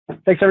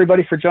Thanks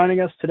everybody for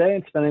joining us today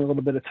and spending a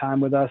little bit of time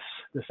with us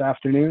this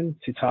afternoon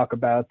to talk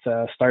about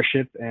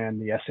StarShip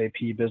and the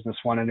SAP Business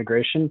One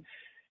integration.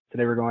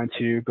 Today we're going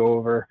to go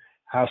over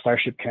how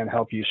StarShip can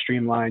help you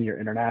streamline your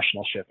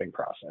international shipping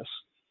process.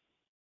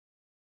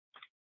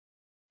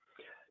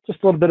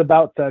 Just a little bit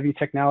about View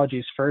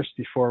Technologies first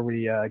before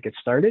we get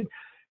started.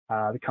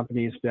 The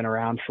company has been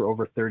around for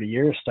over 30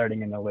 years,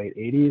 starting in the late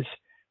 80s,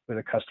 with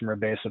a customer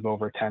base of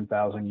over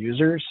 10,000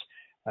 users.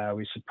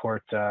 We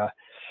support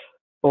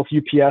both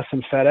UPS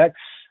and FedEx,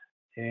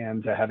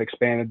 and have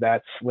expanded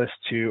that list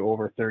to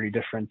over 30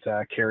 different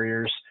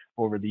carriers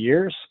over the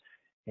years.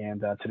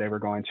 And today we're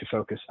going to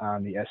focus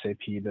on the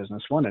SAP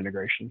Business One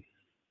integration.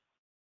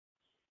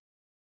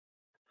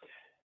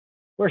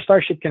 Where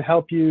StarShip can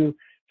help you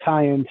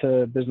tie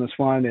into Business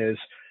One is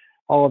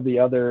all of the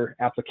other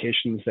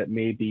applications that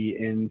may be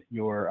in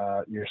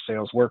your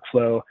sales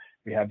workflow.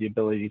 We have the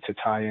ability to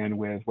tie in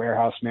with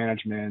warehouse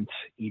management,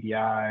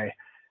 EDI,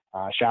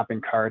 shopping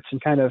carts,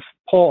 and kind of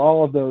pull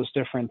all of those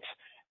different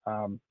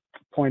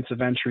points of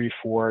entry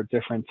for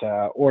different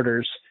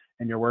orders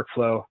in your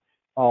workflow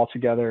all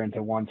together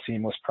into one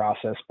seamless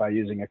process by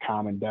using a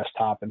common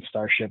desktop in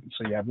StarShip.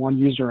 So you have one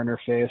user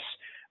interface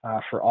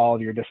for all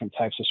of your different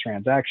types of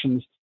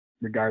transactions,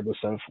 regardless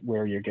of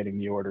where you're getting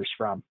the orders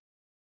from.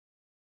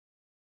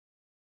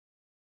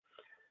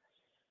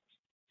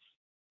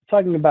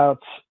 Talking about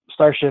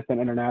StarShip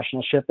and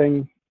international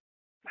shipping,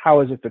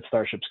 how is it that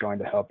StarShip's going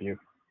to help you?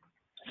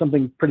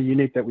 Something pretty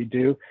unique that we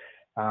do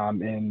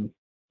in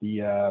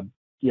the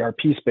ERP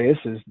space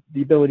is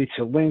the ability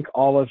to link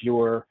all of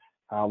your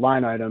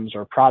line items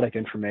or product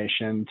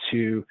information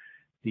to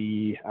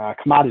the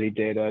commodity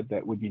data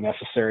that would be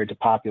necessary to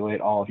populate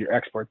all of your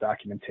export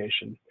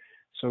documentation.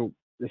 So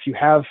if you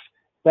have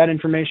that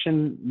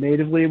information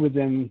natively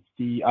within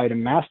the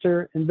item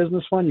master in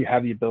Business One, you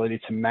have the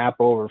ability to map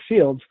over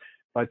fields.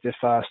 But if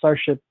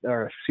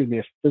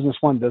if Business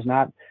One does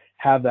not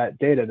have that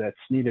data that's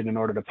needed in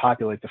order to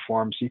populate the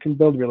forms, you can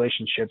build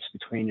relationships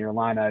between your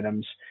line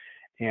items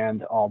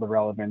and all the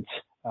relevant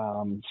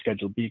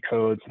Schedule B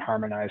codes and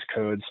harmonized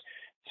codes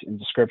and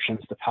descriptions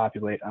to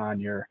populate on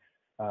your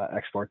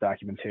export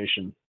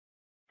documentation.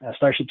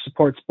 StarShip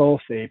supports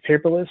both a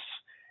paperless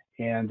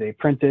and a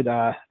printed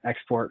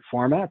export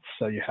format.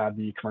 So you have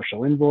the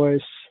commercial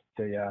invoice,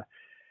 the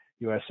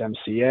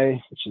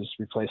USMCA, which is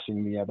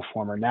replacing the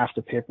former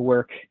NAFTA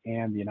paperwork,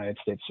 and the United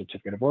States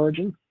Certificate of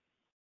Origin.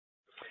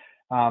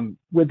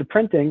 With the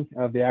printing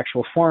of the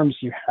actual forms,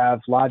 you have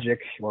logic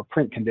or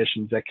print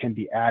conditions that can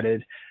be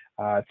added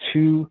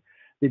to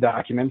the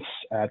documents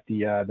at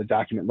the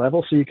document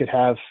level. So you could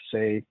have,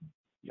 say,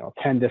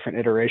 10 different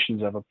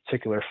iterations of a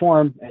particular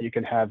form, and you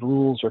can have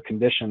rules or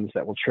conditions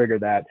that will trigger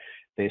that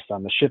based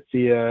on the ship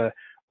via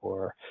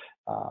or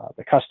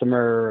the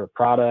customer or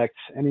product,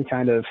 any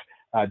kind of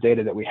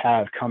data that we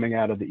have coming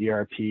out of the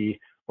ERP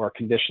or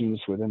conditions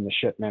within the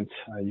shipment.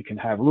 You can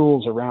have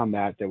rules around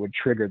that that would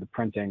trigger the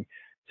printing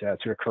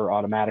to occur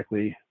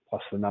automatically,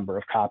 plus the number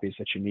of copies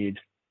that you need.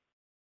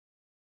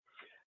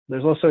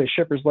 There's also a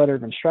shipper's letter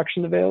of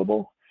instruction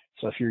available.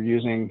 So if you're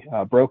using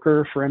a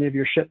broker for any of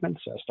your shipments,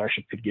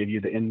 StarShip could give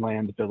you the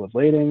inland bill of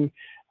lading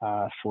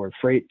for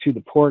freight to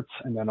the ports,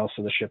 and then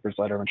also the shipper's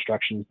letter of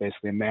instructions,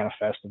 basically a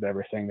manifest of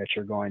everything that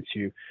you're going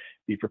to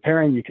be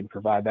preparing. You can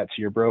provide that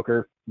to your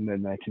broker, and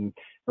then they can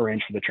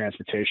arrange for the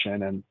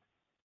transportation and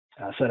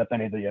set up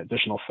any of the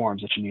additional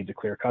forms that you need to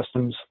clear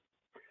customs.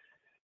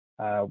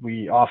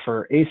 We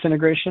offer ACE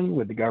integration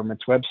with the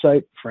government's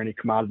website for any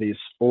commodities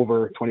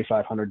over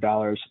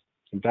 $2,500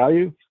 in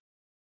value.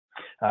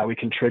 We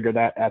can trigger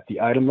that at the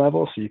item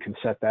level, so you can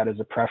set that as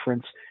a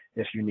preference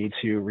if you need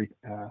to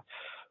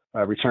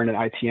return an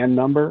ITN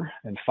number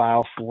and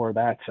file for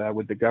that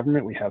with the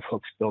government. We have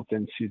hooks built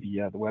into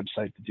the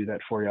website to do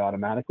that for you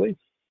automatically.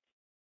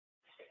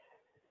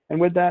 And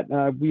with that,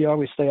 we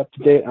always stay up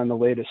to date on the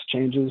latest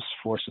changes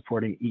for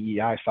supporting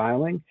EEI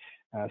filing.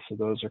 So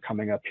those are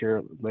coming up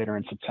here later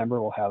in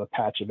September. We'll have a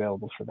patch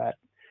available for that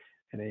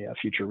in a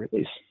future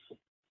release.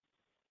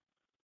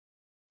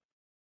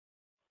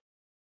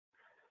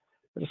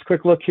 Just a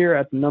quick look here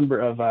at the number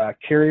of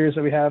carriers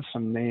that we have,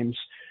 some names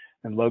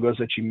and logos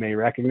that you may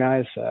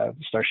recognize.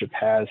 StarShip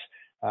has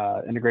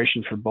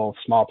integration for both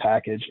small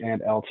package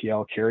and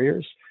LTL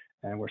carriers,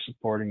 and we're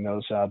supporting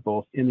those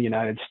both in the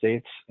United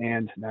States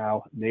and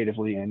now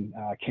natively in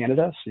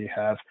Canada. So you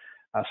have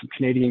some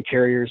Canadian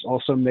carriers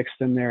also mixed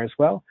in there as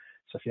well.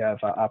 So if you have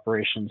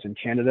operations in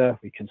Canada,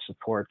 we can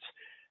support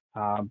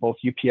both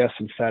UPS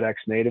and FedEx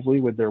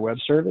natively with their web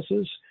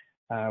services.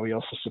 We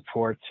also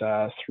support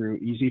through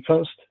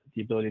EasyPost,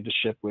 the ability to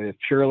ship with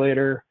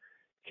Purelator,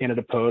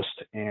 Canada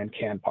Post, and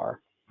Canpar.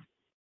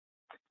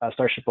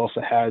 StarShip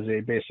also has a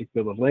basic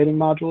bill of lading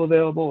module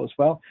available as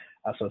well.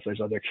 So if there's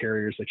other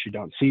carriers that you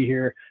don't see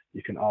here,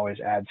 you can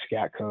always add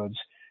SCAT codes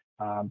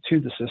to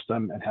the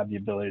system and have the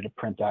ability to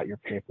print out your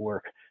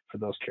paperwork for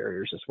those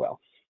carriers as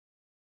well.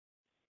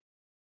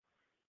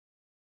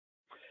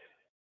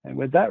 And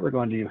with that, we're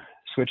going to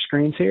switch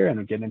screens here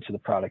and get into the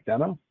product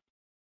demo.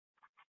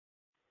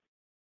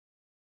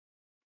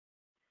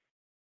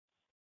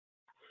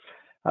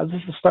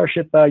 This is the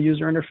StarShip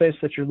user interface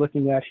that you're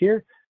looking at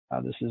here.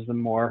 This is the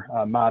more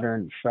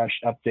modern, fresh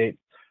update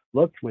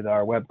look with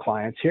our web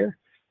clients here.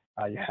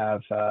 You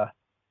have a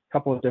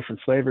couple of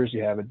different flavors.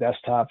 You have a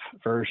desktop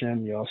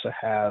version. You also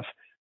have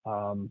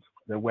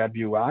the web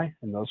UI,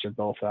 and those are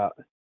both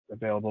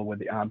available with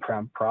the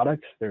on-prem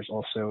product. There's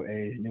also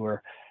a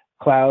newer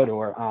cloud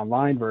or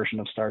online version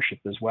of StarShip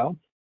as well.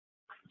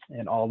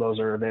 And all those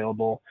are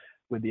available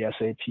with the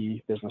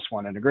SAP Business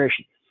One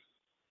integration.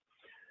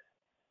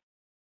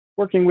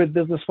 Working with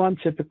Business One,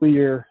 typically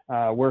you're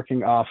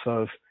working off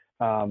of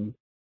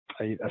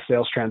a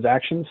sales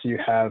transaction. So you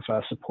have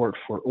support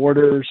for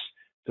orders,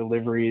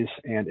 deliveries,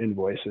 and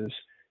invoices.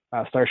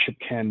 StarShip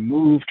can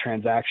move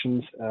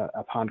transactions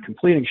upon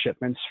completing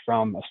shipments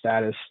from a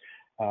status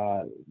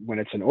when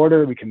it's an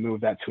order. We can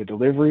move that to a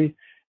delivery,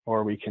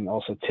 or we can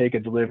also take a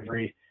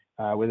delivery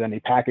with any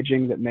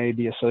packaging that may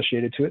be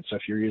associated to it. So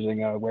if you're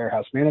using a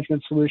warehouse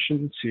management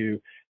solution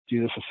to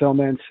do the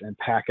fulfillment and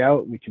pack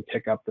out, we can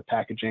pick up the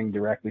packaging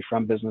directly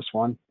from Business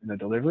One in a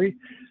delivery.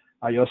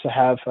 You also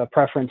have a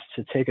preference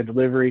to take a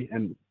delivery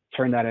and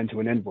turn that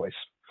into an invoice.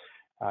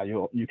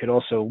 You could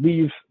also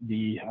leave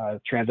the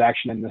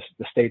transaction in the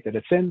state that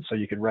it's in, so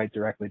you could write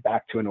directly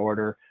back to an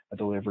order, a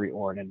delivery,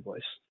 or an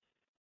invoice.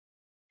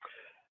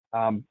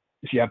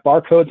 If you have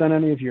barcodes on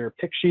any of your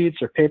pick sheets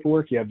or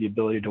paperwork, you have the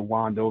ability to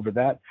wand over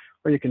that,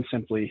 or you can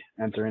simply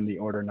enter in the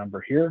order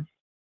number here.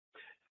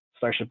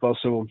 StarShip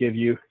also will give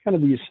you kind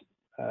of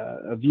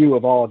a view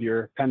of all of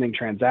your pending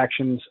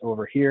transactions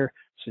over here,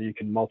 so you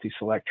can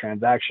multi-select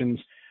transactions.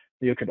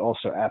 You could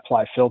also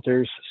apply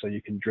filters, so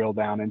you can drill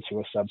down into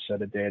a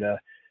subset of data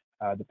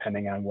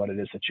depending on what it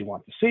is that you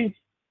want to see.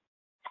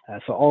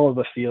 So all of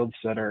the fields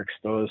that are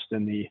exposed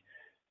in the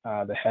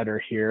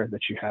header here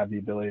that you have the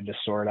ability to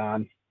sort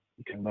on,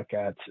 you can look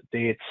at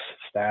dates,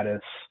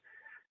 status,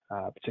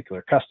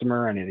 particular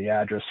customer, any of the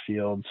address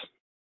fields.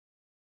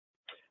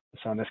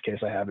 So in this case,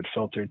 I have it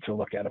filtered to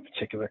look at a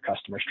particular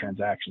customer's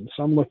transaction.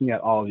 So I'm looking at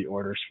all of the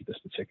orders for this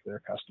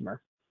particular customer.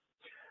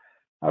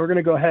 We're going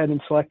to go ahead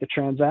and select the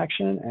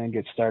transaction and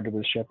get started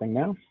with shipping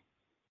now.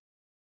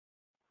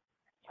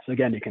 So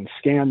again, you can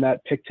scan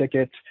that pick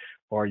ticket,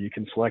 or you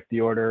can select the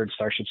order, and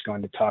StarShip's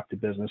going to talk to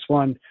Business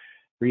One,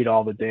 read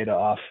all the data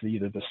off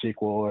either the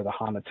SQL or the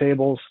HANA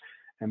tables,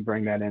 and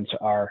bring that into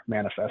our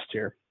manifest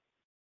here.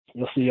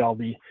 You'll see all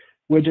the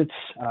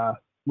widgets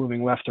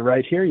moving left to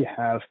right here. You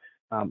have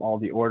all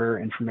the order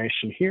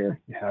information here.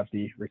 You have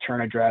the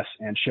return address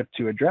and ship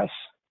to address.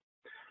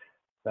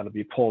 That'll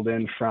be pulled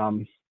in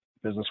from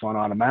Business One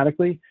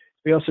automatically.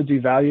 We also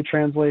do value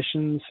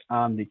translations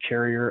on the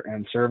carrier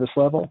and service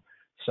level.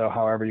 So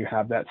however you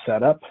have that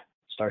set up,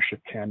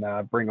 StarShip can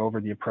bring over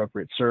the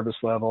appropriate service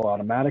level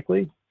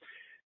automatically.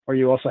 Or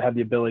you also have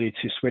the ability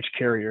to switch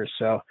carriers.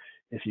 So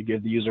if you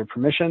give the user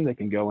permission, they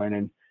can go in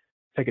and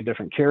pick a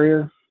different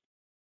carrier.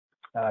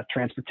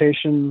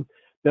 Transportation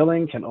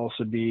billing can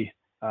also be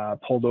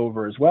pulled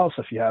over as well.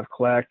 So if you have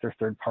collect or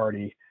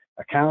third-party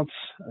accounts,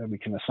 we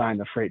can assign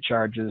the freight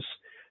charges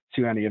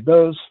to any of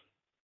those.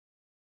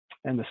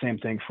 And the same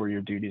thing for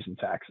your duties and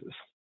taxes.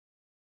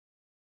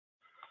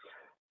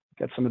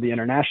 Got some of the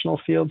international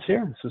fields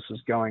here. So this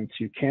is going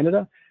to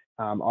Canada.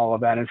 All of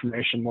that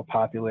information will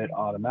populate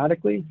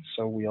automatically.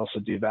 So we also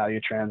do value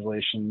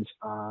translations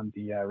on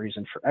the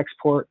reason for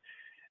export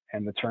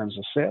and the terms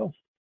of sale.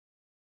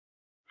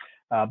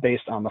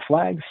 Based on the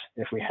flags,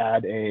 if we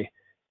had a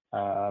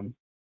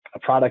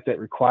product that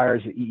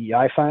requires the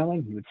EEI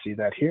filing, you would see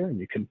that here, and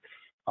you can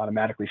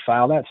automatically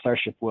file that.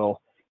 StarShip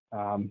will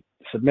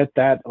submit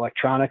that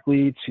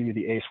electronically to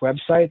the ACE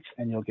website,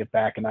 and you'll get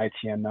back an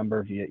ITN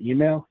number via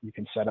email. You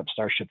can set up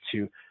StarShip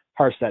to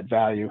parse that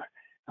value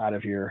out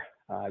of your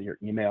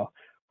email,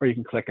 or you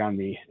can click on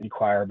the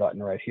inquire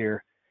button right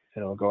here.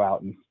 It'll go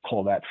out and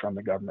pull that from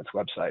the government's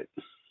website.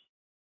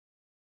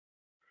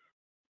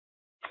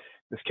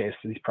 In this case,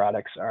 these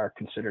products are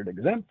considered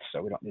exempt,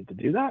 so we don't need to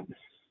do that.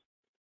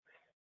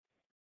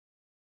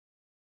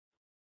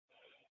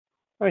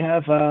 We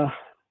have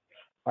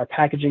our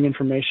packaging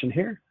information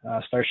here.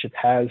 StarShip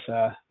has,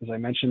 as I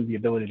mentioned, the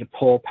ability to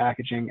pull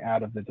packaging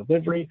out of the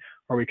delivery,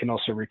 or we can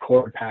also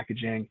record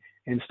packaging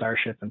in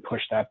StarShip and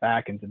push that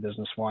back into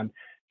Business One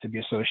to be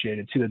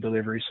associated to the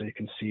delivery, so you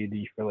can see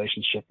the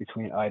relationship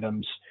between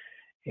items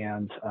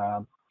and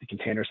the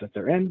containers that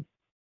they're in.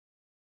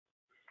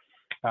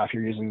 If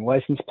you're using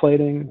license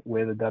plating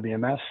with a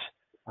WMS,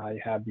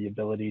 you have the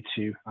ability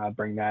to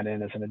bring that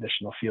in as an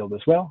additional field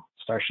as well.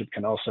 StarShip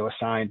can also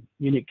assign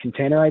unique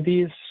container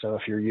IDs. So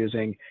if you're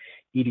using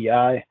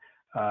EDI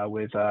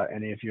with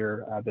any of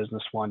your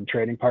Business One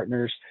trading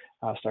partners,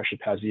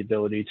 StarShip has the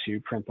ability to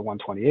print the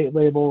 128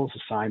 labels,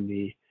 assign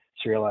the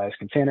serialized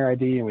container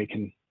ID, and we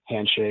can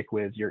handshake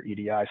with your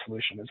EDI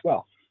solution as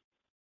well.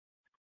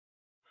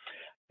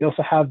 You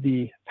also have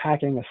the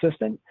packing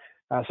assistant.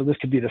 So this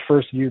could be the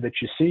first view that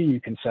you see.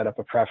 You can set up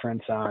a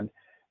preference on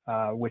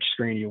which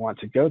screen you want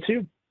to go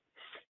to.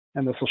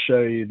 And this will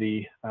show you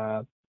the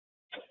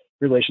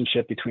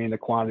relationship between the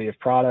quantity of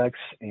products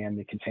and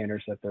the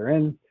containers that they're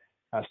in.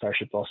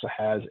 StarShip also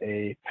has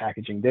a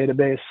packaging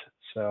database.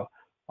 So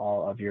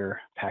all of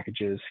your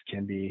packages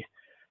can be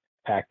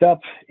packed up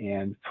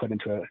and put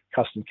into a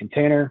custom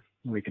container.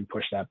 We can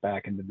push that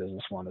back into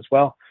Business One as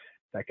well.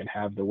 That can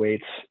have the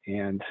weights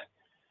and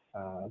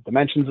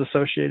dimensions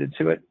associated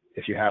to it.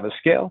 If you have a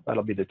scale,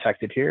 that'll be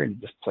detected here, and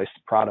you just place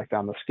the product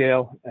on the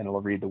scale and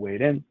it'll read the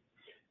weight in.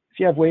 If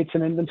you have weights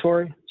in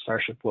inventory,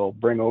 StarShip will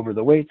bring over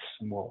the weights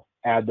and we'll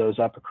add those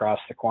up across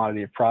the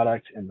quantity of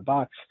product in the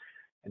box.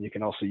 And you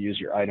can also use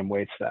your item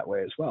weights that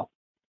way as well.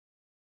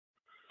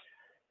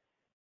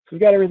 So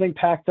we've got everything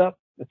packed up.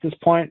 At this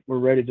point, we're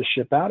ready to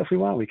ship out if we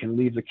want. We can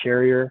leave the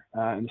carrier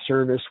in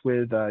service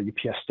with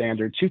UPS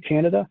Standard to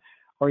Canada,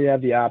 or you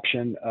have the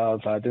option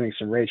of doing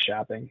some rate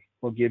shopping.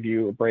 We'll give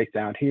you a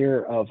breakdown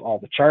here of all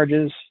the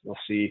charges. You'll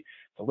see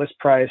the list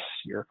price,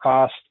 your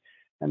cost,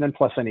 and then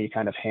plus any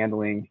kind of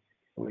handling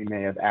that we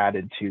may have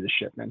added to the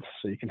shipment.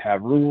 So you can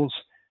have rules.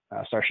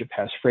 StarShip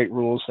has freight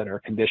rules that are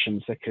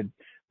conditions that could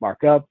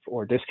mark up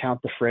or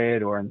discount the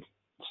freight, or in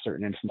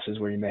certain instances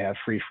where you may have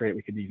free freight,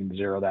 we could even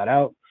zero that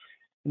out.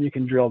 And you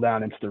can drill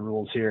down into the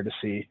rules here to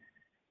see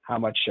how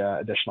much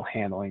additional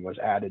handling was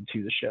added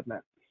to the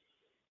shipment.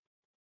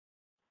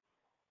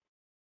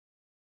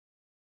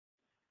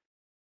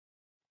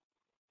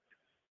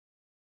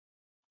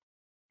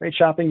 Rate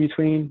shopping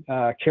between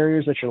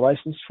carriers that you're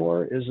licensed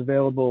for is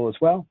available as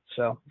well.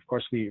 So, of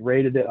course, we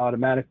rated it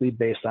automatically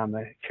based on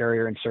the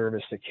carrier and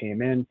service that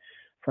came in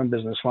from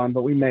Business One,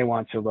 but we may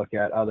want to look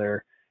at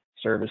other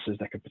services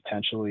that could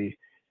potentially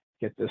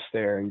get this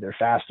there either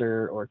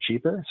faster or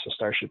cheaper. So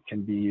StarShip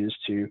can be used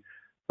to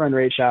run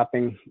rate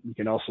shopping. You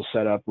can also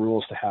set up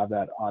rules to have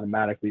that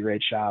automatically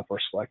rate shop or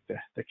select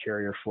the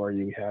carrier for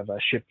you. We have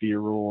ship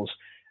view rules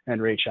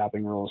and rate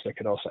shopping rules that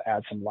could also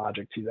add some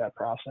logic to that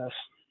process.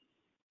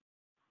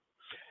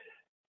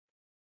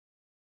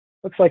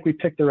 Looks like we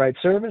picked the right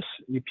service.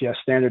 UPS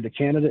Standard to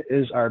Canada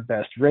is our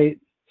best rate.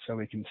 So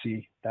we can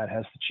see that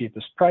has the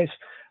cheapest price,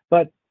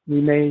 but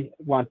we may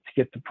want to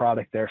get the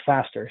product there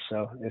faster.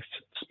 So if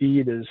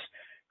speed is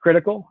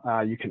critical,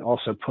 you can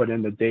also put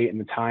in the date and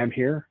the time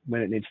here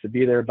when it needs to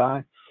be there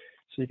by.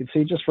 So you can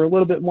see just for a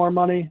little bit more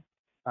money,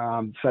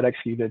 FedEx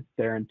can get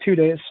there in 2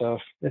 days. So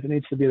if it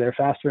needs to be there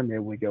faster, maybe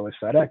we go with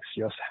FedEx.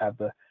 You also have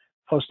the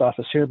post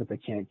office here, but they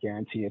can't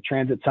guarantee a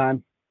transit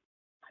time.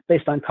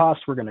 Based on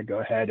cost, we're going to go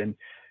ahead and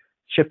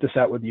ship this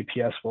out with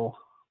UPS.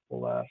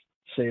 We'll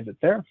save it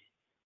there.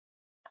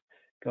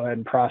 Go ahead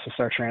and process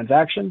our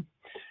transaction.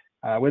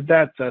 With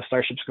that,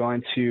 StarShip's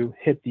going to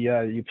hit the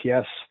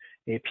UPS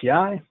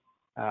API,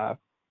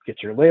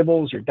 get your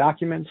labels, your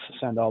documents,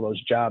 send all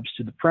those jobs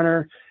to the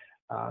printer.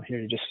 Here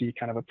you just see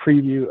kind of a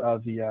preview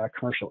of the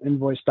commercial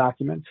invoice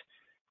document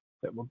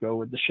that will go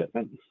with the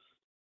shipment.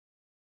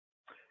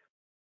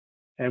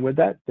 And with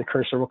that, the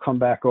cursor will come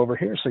back over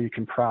here so you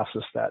can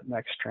process that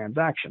next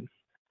transaction.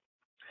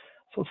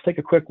 So let's take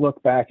a quick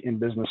look back in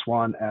Business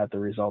One at the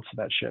results of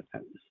that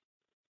shipment.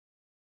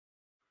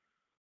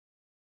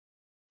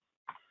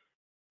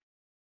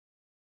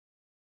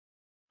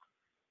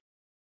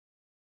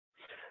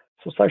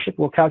 So StarShip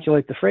will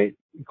calculate the freight,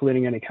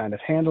 including any kind of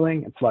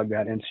handling, and plug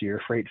that into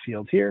your freight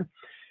field here.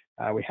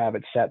 We have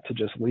it set to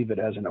just leave it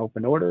as an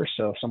open order,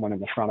 so someone in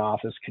the front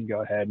office can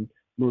go ahead and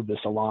move this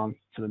along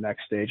to the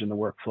next stage in the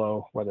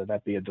workflow, whether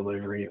that be a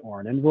delivery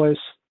or an invoice.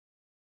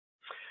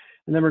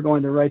 And then we're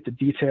going to write the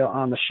detail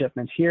on the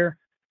shipment here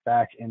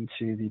back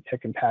into the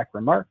pick and pack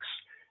remarks.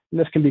 And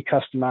this can be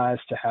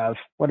customized to have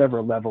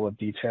whatever level of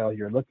detail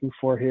you're looking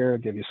for here,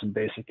 give you some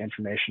basic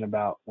information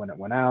about when it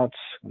went out,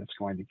 when it's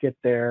going to get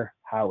there,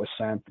 how it was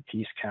sent, the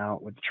piece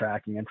count with the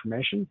tracking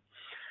information.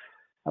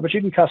 But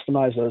you can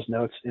customize those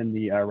notes in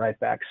the write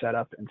back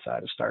setup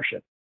inside of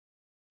StarShip.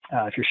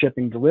 If you're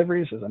shipping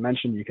deliveries, as I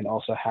mentioned, you can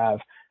also have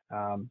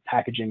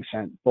packaging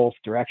sent both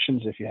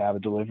directions. If you have a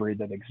delivery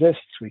that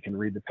exists, we can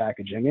read the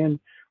packaging in,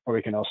 or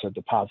we can also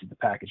deposit the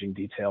packaging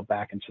detail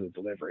back into the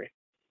delivery.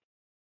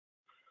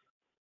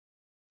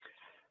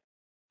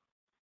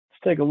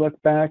 Let's take a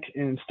look back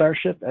in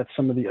StarShip at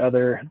some of the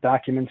other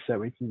documents that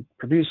we can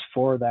produce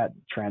for that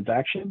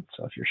transaction.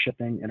 So if you're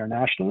shipping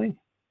internationally,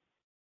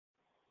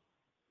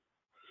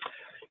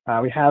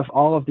 we have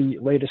all of the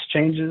latest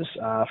changes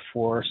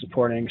for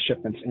supporting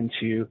shipments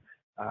into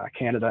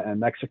Canada and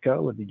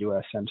Mexico with the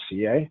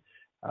USMCA.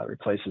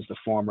 Replaces the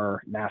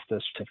former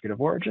NAFTA certificate of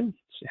origin.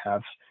 So you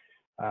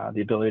have the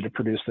ability to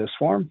produce this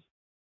form.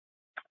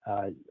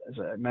 As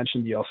I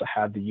mentioned, you also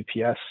have the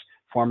UPS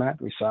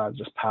format we saw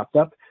just popped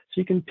up.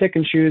 So you can pick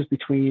and choose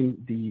between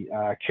the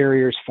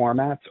carrier's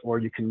format, or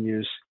you can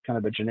use kind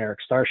of the generic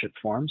StarShip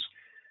forms.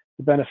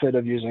 The benefit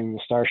of using the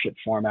StarShip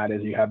format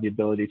is you have the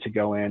ability to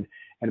go in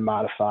and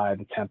modify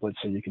the template,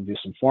 so you can do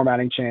some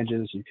formatting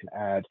changes. You can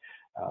add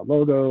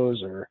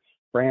logos or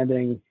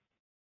branding,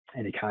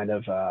 any kind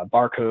of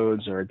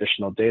barcodes or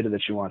additional data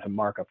that you want to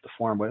mark up the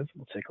form with.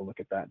 We'll take a look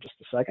at that in just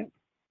a second.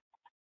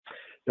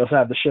 You also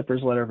have the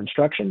shipper's letter of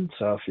instruction.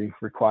 So if you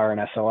require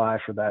an SLI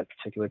for that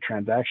particular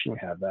transaction, we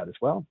have that as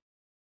well.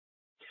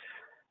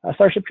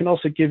 StarShip can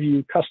also give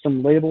you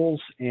custom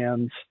labels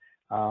and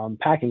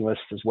packing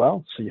lists as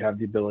well. So you have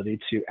the ability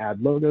to add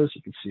logos.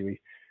 You can see we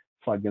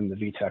plugged in the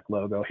VTech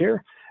logo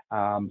here.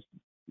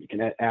 You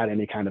can add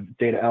any kind of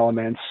data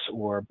elements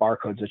or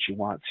barcodes that you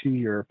want to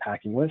your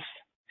packing list.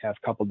 You have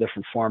a couple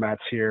different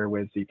formats here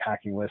with the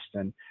packing list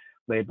and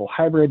label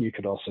hybrid. You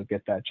could also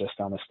get that just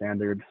on a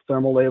standard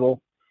thermal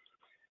label.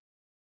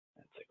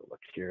 Let's take a look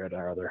here at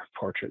our other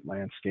portrait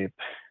landscape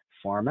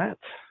format.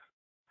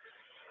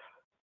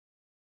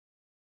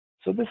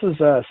 So this is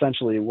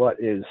essentially what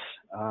is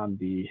on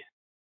the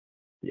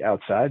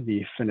outside,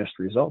 the finished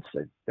results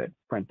that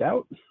print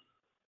out.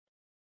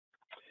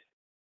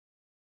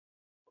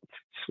 Let's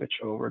switch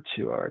over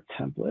to our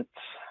templates.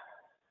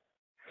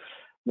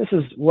 This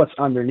is what's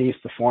underneath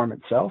the form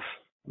itself.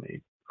 Let me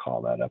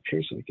call that up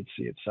here so we can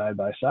see it side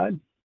by side.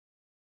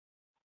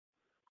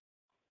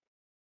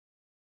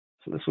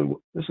 So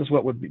this is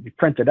what would be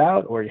printed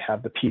out, or you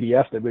have the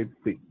PDF that would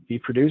be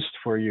produced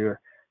for your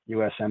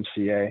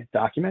USMCA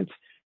document.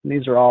 And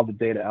these are all the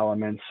data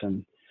elements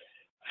and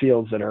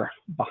fields that are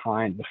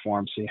behind the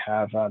form. So you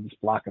have this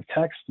block of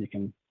text. You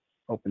can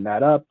open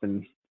that up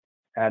and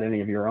add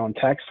any of your own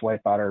text,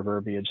 wipe out our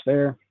verbiage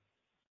there.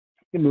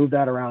 You can move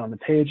that around on the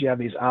page. You have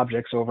these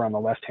objects over on the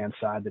left-hand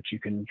side that you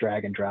can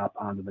drag and drop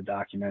onto the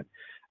document.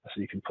 So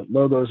you can put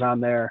logos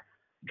on there,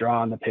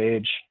 draw on the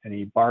page,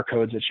 any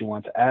barcodes that you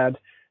want to add.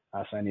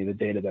 So any of the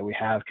data that we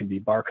have can be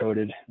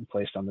barcoded and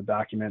placed on the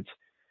document.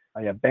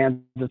 You have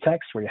bands of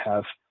text where you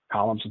have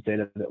columns of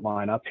data that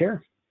line up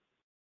here,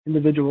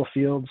 individual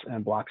fields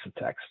and blocks of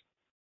text.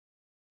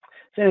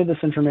 So any of this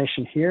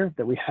information here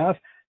that we have,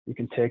 you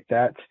can take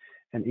that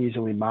and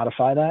easily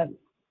modify that,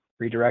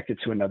 redirect it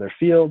to another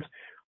field,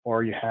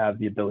 or you have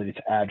the ability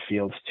to add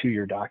fields to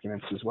your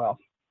documents as well.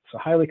 So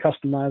highly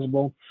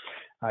customizable.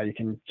 You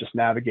can just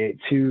navigate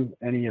to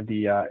any of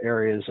the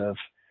areas of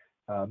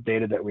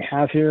data that we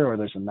have here, or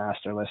there's a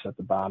master list at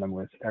the bottom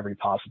with every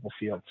possible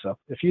field. So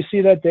if you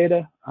see that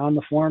data on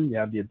the form, you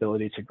have the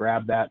ability to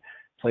grab that,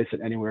 place it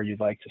anywhere you'd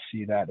like to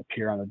see that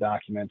appear on the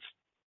document.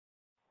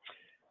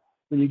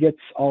 When you get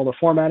all the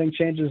formatting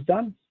changes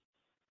done,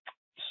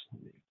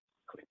 let me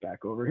click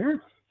back over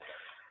here.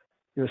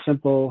 Do a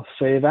simple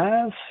save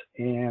as,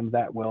 and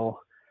that will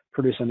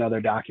produce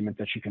another document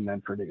that you can then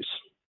produce.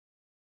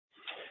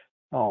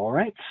 All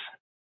right.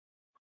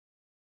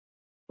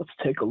 Let's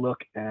take a look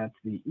at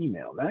the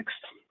email next.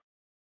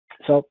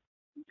 So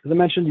as I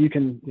mentioned, you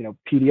can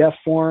PDF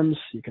forms.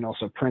 You can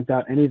also print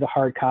out any of the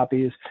hard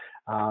copies.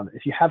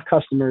 If you have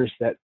customers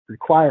that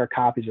require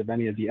copies of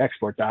any of the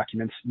export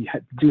documents, you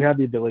do have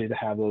the ability to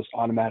have those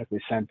automatically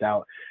sent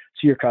out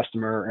to your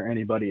customer or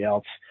anybody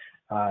else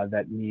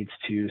that needs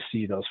to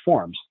see those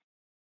forms.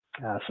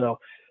 So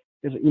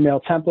there's an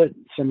email template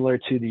similar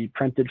to the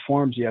printed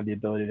forms. You have the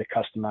ability to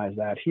customize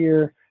that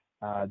here.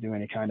 Do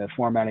any kind of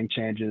formatting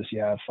changes. You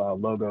have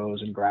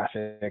logos and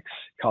graphics,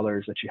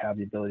 colors that you have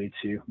the ability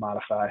to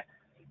modify.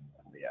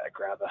 Let me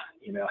grab an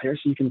email here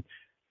so you can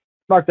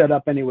mark that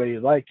up any way you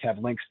like, have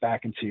links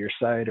back into your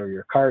site or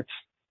your carts.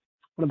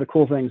 One of the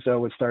cool things though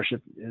with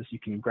StarShip is you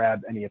can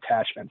grab any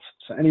attachments.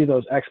 So any of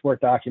those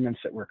export documents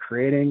that we're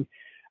creating,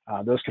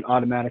 those can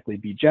automatically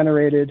be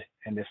generated.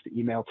 And if the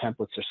email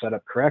templates are set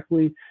up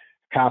correctly,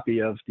 a copy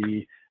of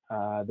the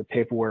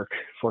paperwork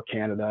for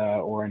Canada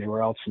or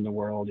anywhere else in the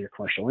world, your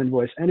commercial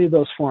invoice, any of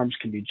those forms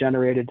can be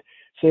generated,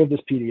 saved as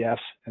PDFs,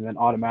 and then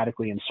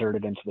automatically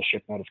inserted into the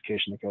ship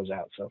notification that goes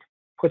out. So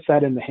puts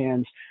that in the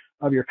hands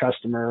of your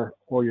customer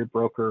or your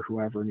broker,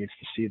 whoever needs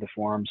to see the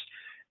forms,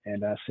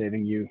 and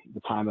saving you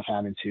the time of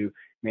having to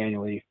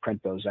manually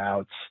print those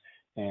out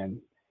and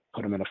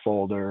put them in a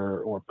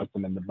folder or put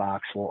them in the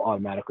box. Will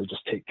automatically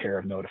just take care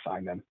of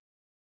notifying them.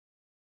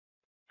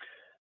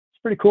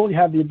 Pretty cool. You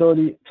have the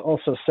ability to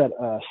also set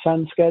a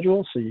send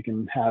schedule, so you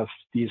can have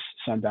these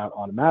send out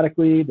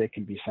automatically. They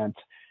can be sent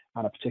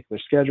on a particular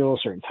schedule, a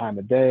certain time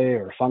of day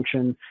or a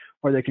function,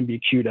 or they can be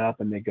queued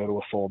up and they go to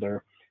a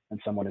folder and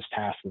someone is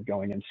tasked with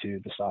going into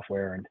the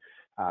software and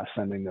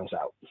sending those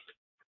out.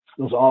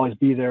 Those will always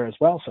be there as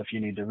well. So if you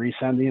need to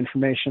resend the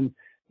information,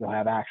 you'll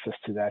have access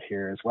to that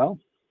here as well.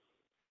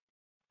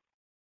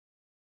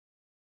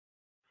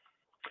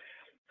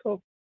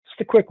 So just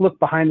a quick look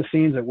behind the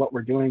scenes at what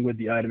we're doing with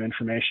the item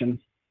information.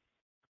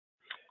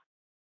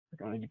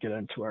 We're going to get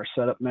into our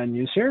setup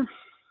menus here.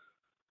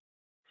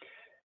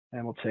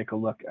 And we'll take a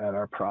look at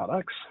our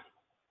products.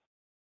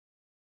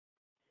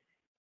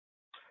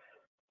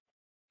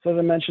 So as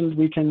I mentioned,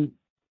 we can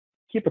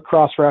keep a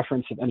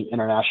cross-reference of any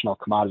international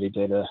commodity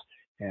data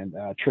and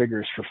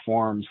triggers for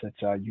forms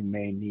that you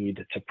may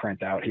need to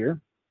print out here.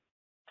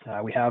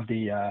 We have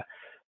the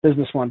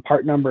Business One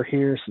part number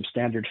here, some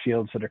standard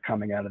fields that are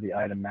coming out of the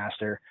item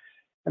master.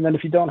 And then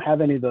if you don't have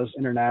any of those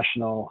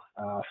international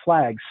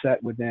flags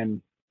set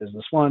within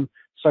Business One,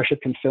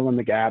 StarShip can fill in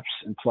the gaps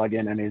and plug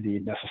in any of the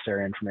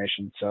necessary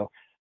information. So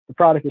the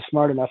product is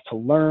smart enough to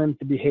learn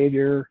the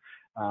behavior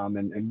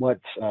and what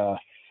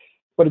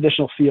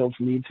additional fields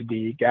need to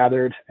be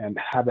gathered and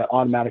have that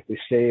automatically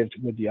saved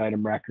with the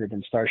item record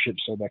in StarShip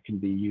so that can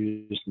be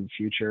used in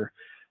future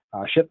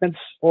shipments.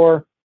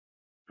 Or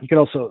you can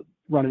also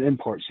run an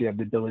import, so you have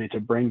the ability to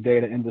bring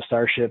data into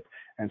StarShip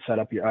and set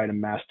up your item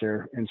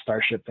master in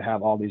StarShip to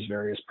have all these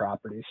various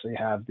properties. So you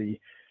have the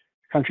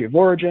country of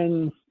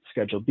origin,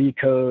 Schedule B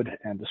code,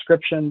 and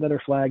description that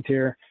are flagged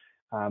here,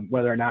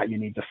 whether or not you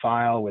need to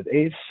file with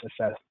ACE, if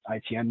that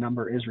ITN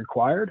number is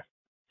required.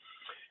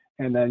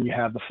 And then you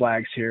have the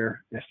flags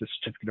here if the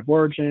certificate of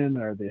origin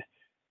or the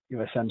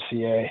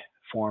USMCA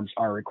forms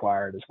are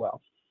required as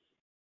well.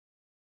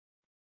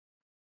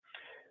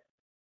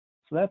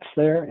 So that's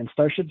there in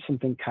StarShip,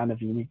 something kind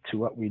of unique to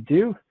what we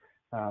do.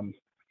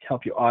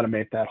 Help you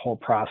automate that whole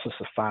process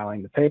of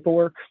filing the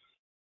paperwork.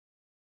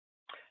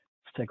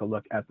 Let's take a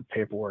look at the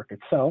paperwork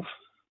itself.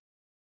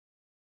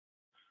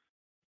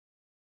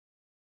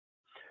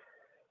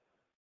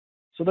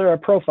 So there are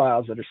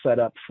profiles that are set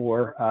up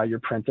for your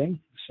printing.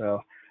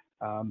 So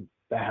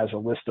that has a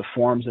list of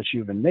forms that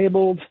you've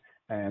enabled,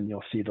 and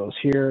you'll see those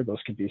here.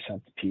 Those can be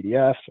sent to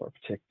PDF or a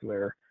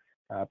particular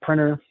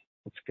printer.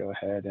 Let's go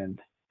ahead and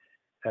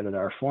edit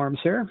our forms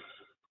here.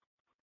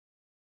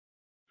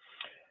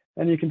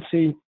 And you can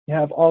see you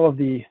have all of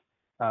the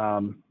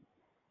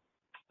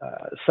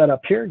set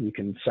up here. You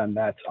can send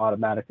that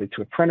automatically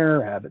to a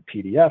printer, have it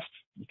PDF.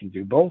 You can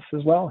do both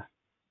as well.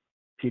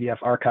 PDF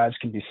archives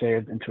can be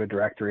saved into a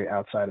directory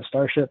outside of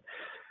StarShip.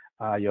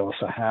 You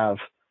also have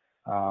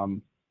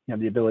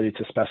the ability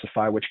to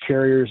specify which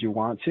carriers you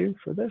want to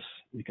for this.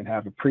 You can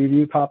have a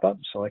preview pop up.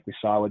 So like we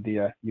saw with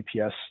the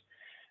UPS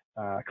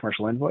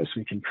commercial invoice,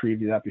 we can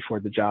preview that before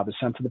the job is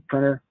sent to the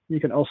printer. You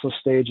can also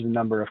stage the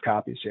number of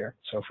copies here.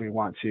 So if we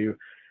want to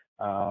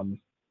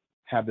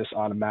have this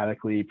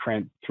automatically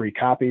print 3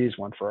 copies,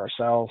 one for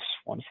ourselves,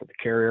 one for the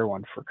carrier,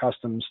 one for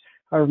customs,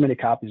 however many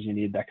copies you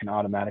need, that can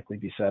automatically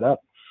be set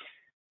up.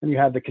 And you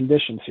have the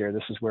conditions here.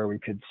 This is where we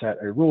could set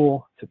a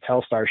rule to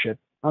tell StarShip,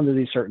 under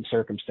these certain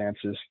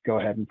circumstances, go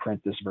ahead and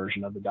print this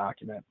version of the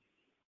document.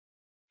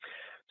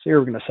 So here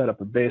we're going to set up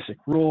a basic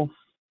rule.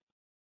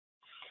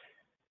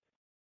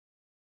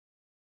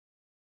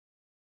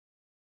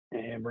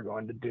 And we're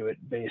going to do it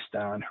based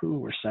on who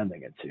we're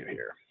sending it to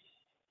here.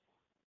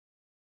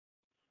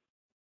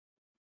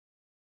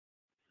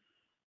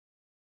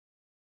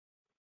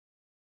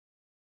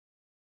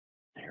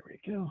 There we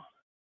go.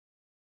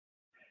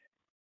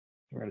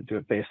 We're going to do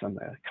it based on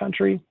the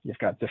country. You've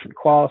got different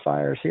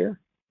qualifiers here.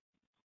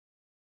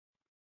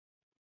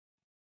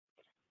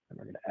 And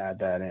we're going to add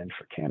that in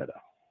for Canada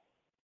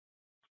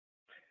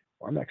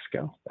or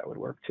Mexico. That would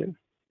work too.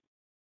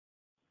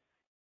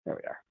 There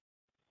we are.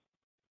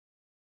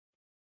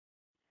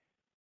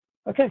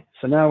 Okay,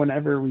 so now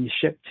whenever we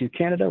ship to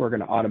Canada, we're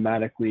going to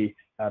automatically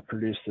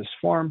produce this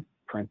form,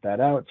 print that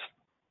out,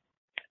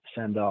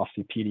 send off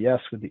the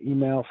PDFs with the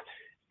emails,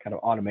 kind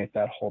of automate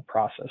that whole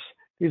process.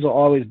 These will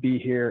always be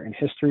here in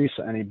history,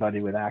 so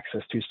anybody with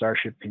access to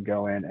StarShip can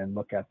go in and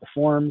look at the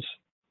forms.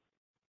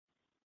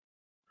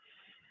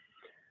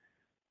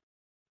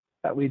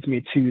 That leads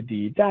me to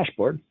the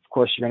dashboard. Of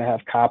course, you're going to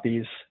have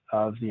copies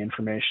of the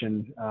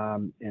information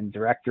in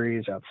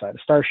directories outside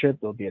of StarShip.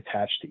 They'll be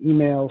attached to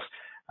emails.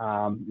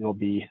 There'll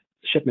be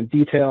shipment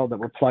detail that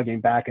we're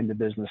plugging back into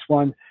Business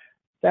One.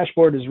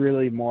 Dashboard is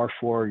really more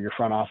for your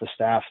front office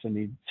staff to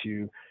need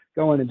to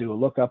go in and do a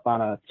lookup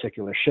on a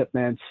particular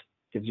shipment.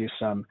 Gives you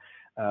some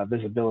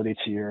visibility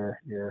to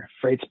your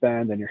freight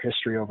spend and your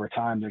history over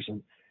time. There's a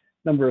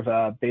number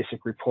of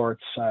basic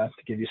reports to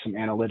give you some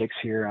analytics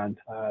here on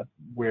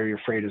where your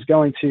freight is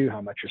going to,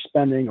 how much you're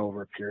spending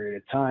over a period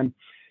of time.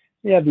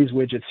 You have these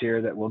widgets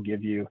here that will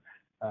give you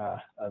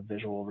a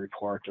visual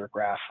report or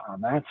graph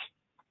on that.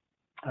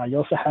 You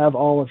also have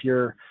all of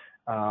your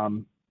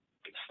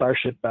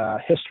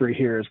StarShip history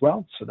here as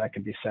well. So that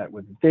can be set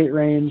with the date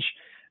range.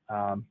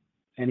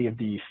 Any of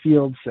the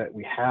fields that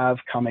we have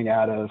coming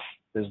out of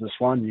Business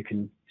One, you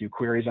can do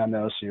queries on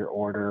those. So your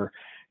order,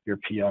 your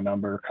PO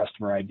number,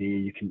 customer ID,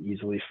 you can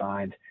easily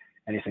find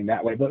anything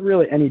that way. But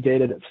really any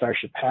data that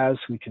StarShip has,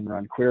 we can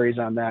run queries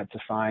on that to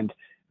find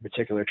a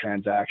particular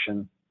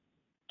transaction.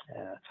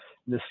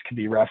 This can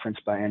be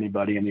referenced by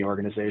anybody in the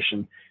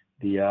organization.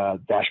 The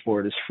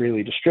dashboard is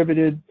freely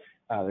distributed.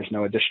 There's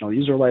no additional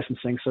user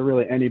licensing. So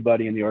really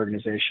anybody in the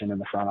organization in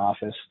the front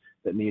office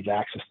that needs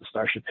access to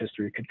StarShip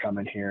history could come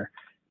in here,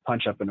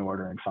 punch up an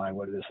order, and find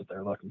what it is that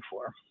they're looking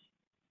for.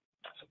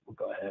 So we'll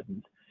go ahead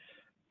and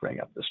bring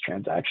up this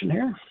transaction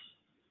here.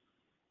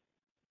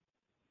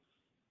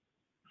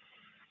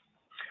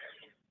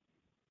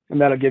 And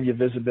that'll give you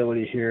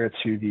visibility here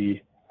to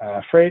the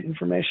freight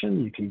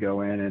information. You can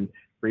go in and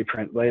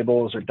reprint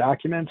labels or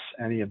documents,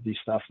 any of the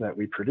stuff that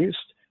we produced.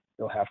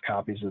 You'll have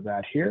copies of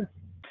that here.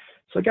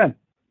 So again,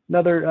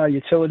 another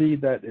utility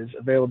that is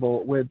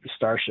available with the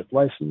StarShip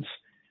license.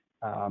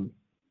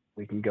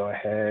 We can go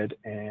ahead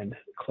and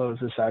close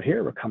this out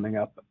here. We're coming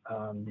up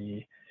on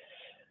the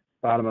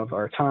bottom of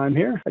our time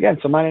here. Again,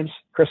 so my name's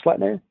Chris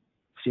Letner.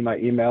 See my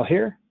email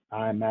here.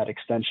 I'm at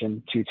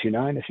extension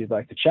 229 if you'd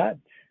like to chat.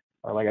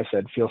 Or like I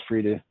said, feel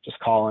free to just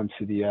call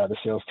into the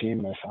sales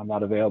team. If I'm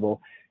not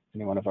available,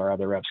 any one of our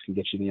other reps can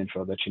get you the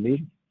info that you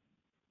need.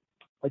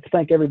 I'd like to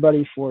thank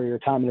everybody for your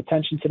time and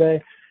attention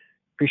today.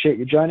 Appreciate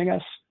you joining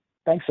us.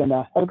 Thanks, and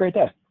have a great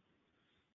day.